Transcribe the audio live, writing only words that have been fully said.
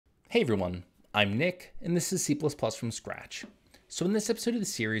Hey everyone, I'm Nick, and this is C++ from scratch. So in this episode of the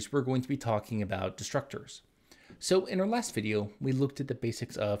series, we're going to be talking about destructors. So in our last video, we looked at the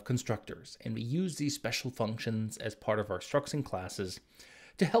basics of constructors, and we used these special functions as part of our structs and classes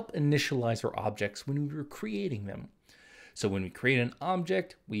to help initialize our objects when we were creating them. So when we create an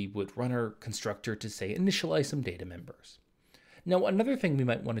object, we would run our constructor to, say, initialize some data members. Now, another thing we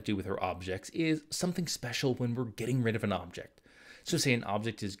might want to do with our objects is something special when we're getting rid of an object. So say an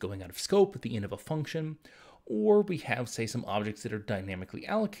object is going out of scope at the end of a function, or we have, say, some objects that are dynamically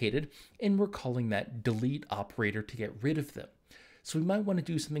allocated, and we're calling that delete operator to get rid of them. So we might want to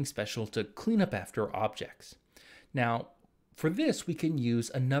do something special to clean up after our objects. Now, for this, we can use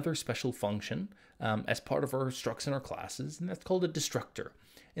another special function as part of our structs in our classes, and that's called a destructor.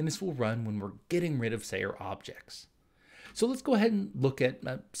 And this will run when we're getting rid of, say, our objects. So let's go ahead and look at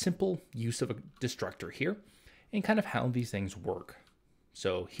a simple use of a destructor here and kind of how these things work.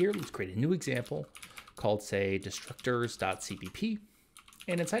 So here, let's create a new example called, say, destructors.cpp.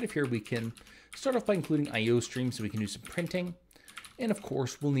 And inside of here, we can start off by including IO streams so we can do some printing. And of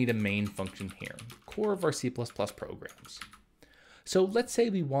course, we'll need a main function here, core of our C++ programs. So let's say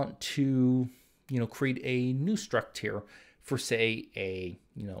we want to, create a new struct here for, say,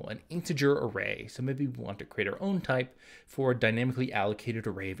 an integer array. So maybe we want to create our own type for a dynamically allocated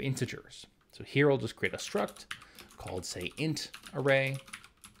array of integers. So here I'll just create a struct called, say, int array.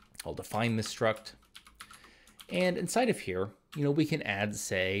 I'll define this struct. And inside of here, we can add,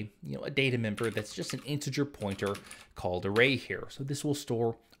 say, a data member that's just an integer pointer called array here. So this will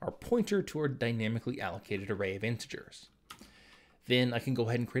store our pointer to our dynamically allocated array of integers. Then I can go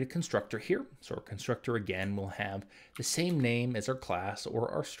ahead and create a constructor here. So our constructor, again, will have the same name as our class or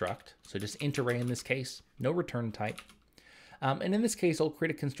our struct. So just int array in this case, no return type. And in this case, I'll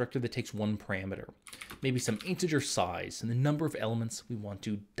create a constructor that takes one parameter, maybe some integer size and the number of elements we want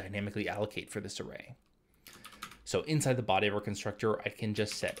to dynamically allocate for this array. So inside the body of our constructor, I can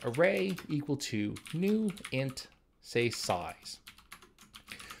just set array equal to new int, say, size.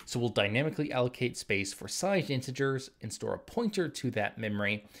 So we'll dynamically allocate space for sized integers and store a pointer to that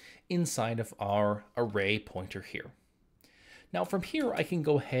memory inside of our array pointer here. Now from here, I can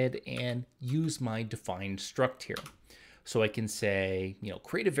go ahead and use my defined struct here. So I can say,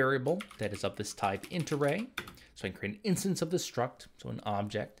 create a variable that is of this type int array. So I can create an instance of the struct, so an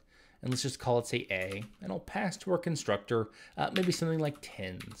object, and let's just call it, say, A, and I'll pass to our constructor maybe something like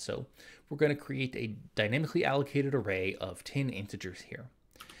 10. So we're going to create a dynamically allocated array of 10 integers here.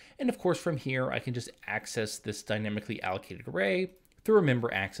 And of course, from here, I can just access this dynamically allocated array through a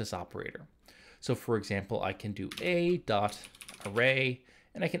member access operator. So for example, I can do a.array,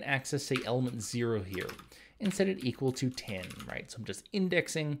 and I can access, say, element 0 here and set it equal to 10, right? So I'm just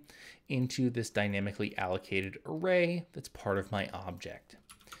indexing into this dynamically allocated array that's part of my object.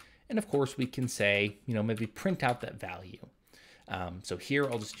 And of course, we can say, maybe print out that value. So here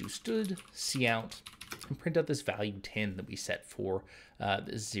I'll just do std cout and print out this value 10 that we set for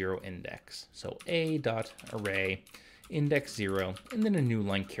the 0 index. So a.array index 0, and then a new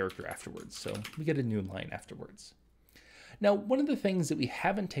line character afterwards. So we get a new line afterwards. Now, one of the things that we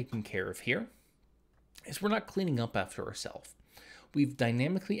haven't taken care of here is we're not cleaning up after ourselves. We've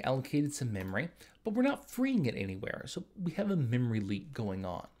dynamically allocated some memory, but we're not freeing it anywhere. So we have a memory leak going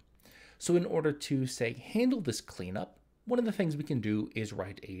on. So in order to, say, handle this cleanup, one of the things we can do is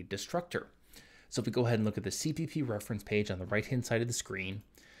write a destructor. So if we go ahead and look at the CPP reference page on the right-hand side of the screen,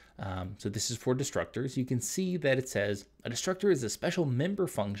 so this is for destructors, you can see that it says a destructor is a special member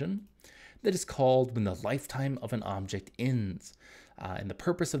function that is called when the lifetime of an object ends. And the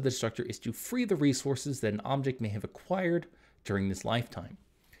purpose of the destructor is to free the resources that an object may have acquired during this lifetime.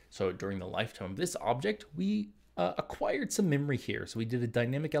 So during the lifetime of this object, we acquired some memory here. So we did a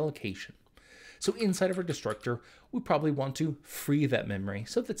dynamic allocation. So inside of our destructor, we probably want to free that memory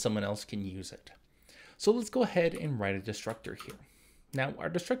so that someone else can use it. So let's go ahead and write a destructor here. Now, our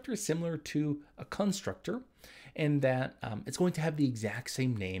destructor is similar to a constructor in that it's going to have the exact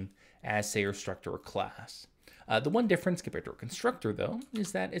same name as, say, our struct or class. The one difference compared to a constructor, though,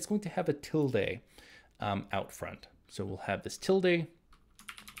 is that it's going to have a tilde out front. So we'll have this tilde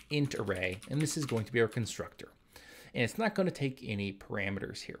int array, and this is going to be our constructor. And it's not going to take any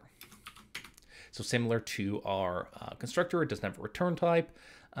parameters here. So similar to our constructor, it doesn't have a return type,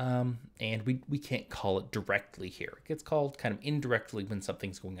 and we can't call it directly here. It gets called kind of indirectly when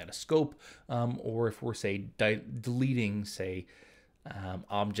something's going out of scope, or if we're, say, deleting, say,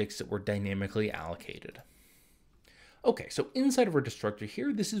 objects that were dynamically allocated. Okay, so inside of our destructor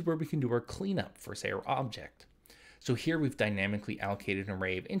here, this is where we can do our cleanup for, say, our object. So here we've dynamically allocated an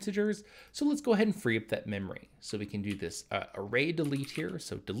array of integers. So let's go ahead and free up that memory. So we can do this array delete here.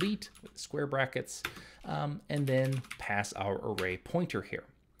 So delete with square brackets, and then pass our array pointer here.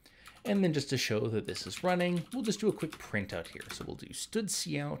 And then just to show that this is running, we'll just do a quick print out here. So we'll do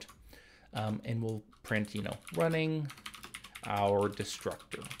std_cout, and we'll print, running our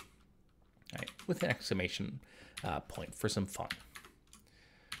destructor, right, with an exclamation point for some fun.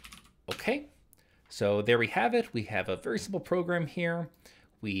 Okay, so there we have it. We have a very simple program here.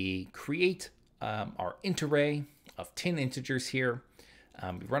 We create our int array of 10 integers here.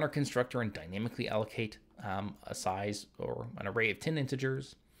 We run our constructor and dynamically allocate a size or an array of 10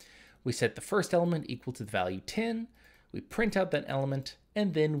 integers. We set the first element equal to the value 10. We print out that element,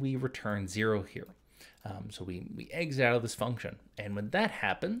 and then we return 0 here. So we exit out of this function. And when that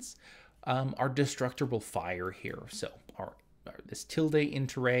happens, our destructor will fire here. So this tilde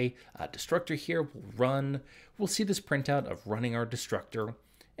int array destructor here will run. We'll see this printout of running our destructor,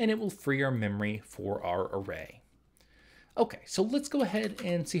 and it will free our memory for our array. Okay, so let's go ahead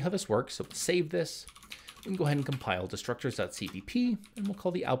and see how this works. So we'll save this. We can go ahead and compile destructors.cpp, and we'll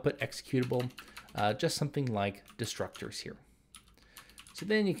call the output executable just something like destructors here. So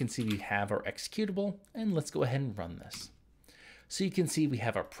then you can see we have our executable, and let's go ahead and run this. So you can see we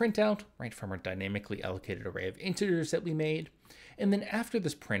have our printout right from our dynamically allocated array of integers that we made. And then after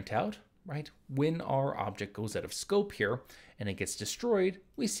this printout, right, when our object goes out of scope here and it gets destroyed,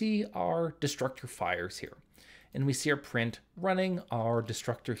 we see our destructor fires here. And we see our print running our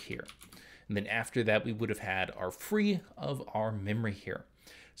destructor here. And then after that, we would have had our free of our memory here.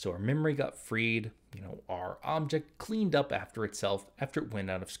 So our memory got freed, our object cleaned up after itself after it went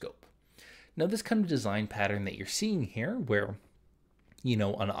out of scope. Now this kind of design pattern that you're seeing here where,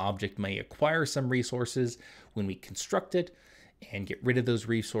 an object may acquire some resources when we construct it and get rid of those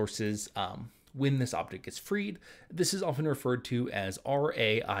resources when this object gets freed. This is often referred to as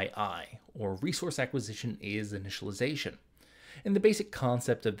RAII, or resource acquisition is initialization. And the basic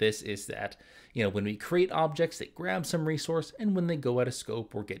concept of this is that, when we create objects, they grab some resource, and when they go out of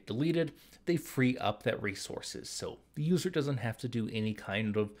scope or get deleted, they free up that resources. So the user doesn't have to do any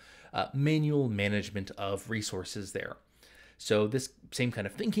kind of manual management of resources there. So this same kind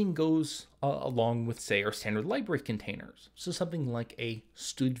of thinking goes along with, say, our standard library containers. So something like a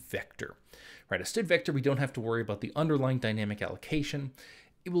std vector, right? A std vector, we don't have to worry about the underlying dynamic allocation.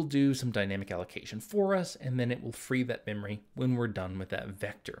 It will do some dynamic allocation for us, and then it will free that memory when we're done with that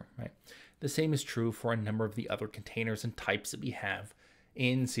vector, right? The same is true for a number of the other containers and types that we have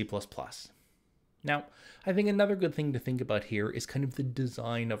in C++. Now, I think another good thing to think about here is kind of the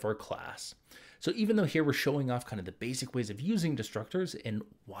design of our class. So even though here we're showing off kind of the basic ways of using destructors and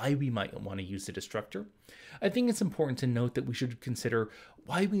why we might want to use the destructor, I think it's important to note that we should consider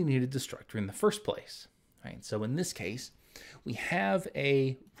why we need a destructor in the first place, right? So in this case, we have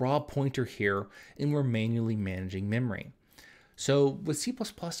a raw pointer here and we're manually managing memory. So with C++,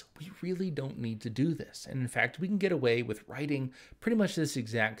 we really don't need to do this. And in fact, we can get away with writing pretty much this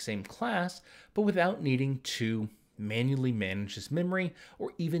exact same class, but without needing to manually manage this memory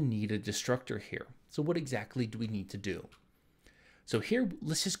or even need a destructor here. So what exactly do we need to do? So here,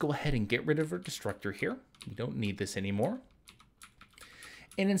 let's just go ahead and get rid of our destructor here. We don't need this anymore.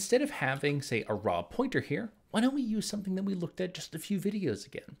 And instead of having, say, a raw pointer here, why don't we use something that we looked at just a few videos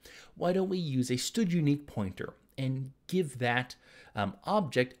again? Why don't we use a std unique pointer and give that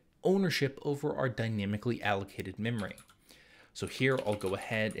object ownership over our dynamically allocated memory? So here I'll go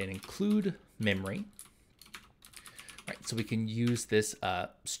ahead and include memory. Right, so we can use this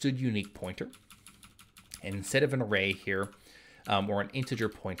std unique pointer. And instead of an array here or an integer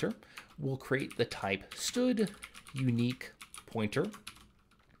pointer, we'll create the type std unique pointer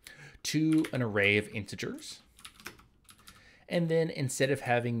to an array of integers. And then instead of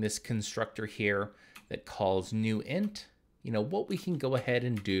having this constructor here that calls new int, what we can go ahead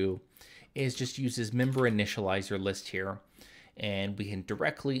and do is just use this member initializer list here, and we can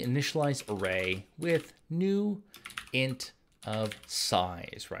directly initialize array with new int of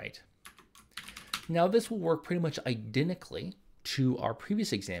size, right? Now this will work pretty much identically to our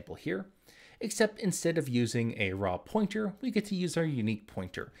previous example here, except instead of using a raw pointer, we get to use our unique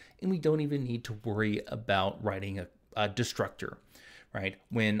pointer, and we don't even need to worry about writing a destructor, right?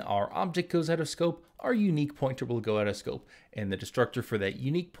 When our object goes out of scope, our unique pointer will go out of scope, and the destructor for that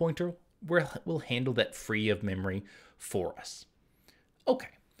unique pointer will handle that free of memory for us. Okay,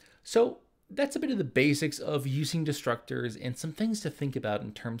 so that's a bit of the basics of using destructors and some things to think about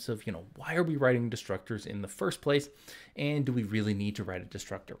in terms of, why are we writing destructors in the first place, and do we really need to write a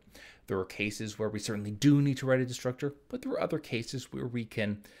destructor? There are cases where we certainly do need to write a destructor, but there are other cases where we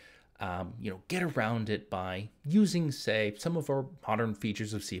can get around it by using, say, some of our modern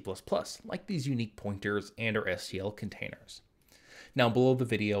features of C++, like these unique pointers and our STL containers. Now, below the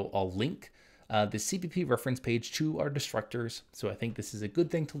video, I'll link the CPP reference page to our destructors. So I think this is a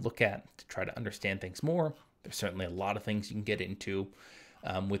good thing to look at to try to understand things more. There's certainly a lot of things you can get into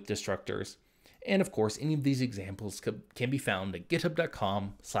with destructors. And of course, any of these examples can be found at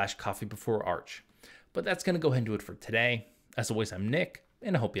github.com/coffeebeforearch. But that's going to go ahead and do it for today. As always, I'm Nick,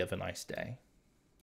 and I hope you have a nice day.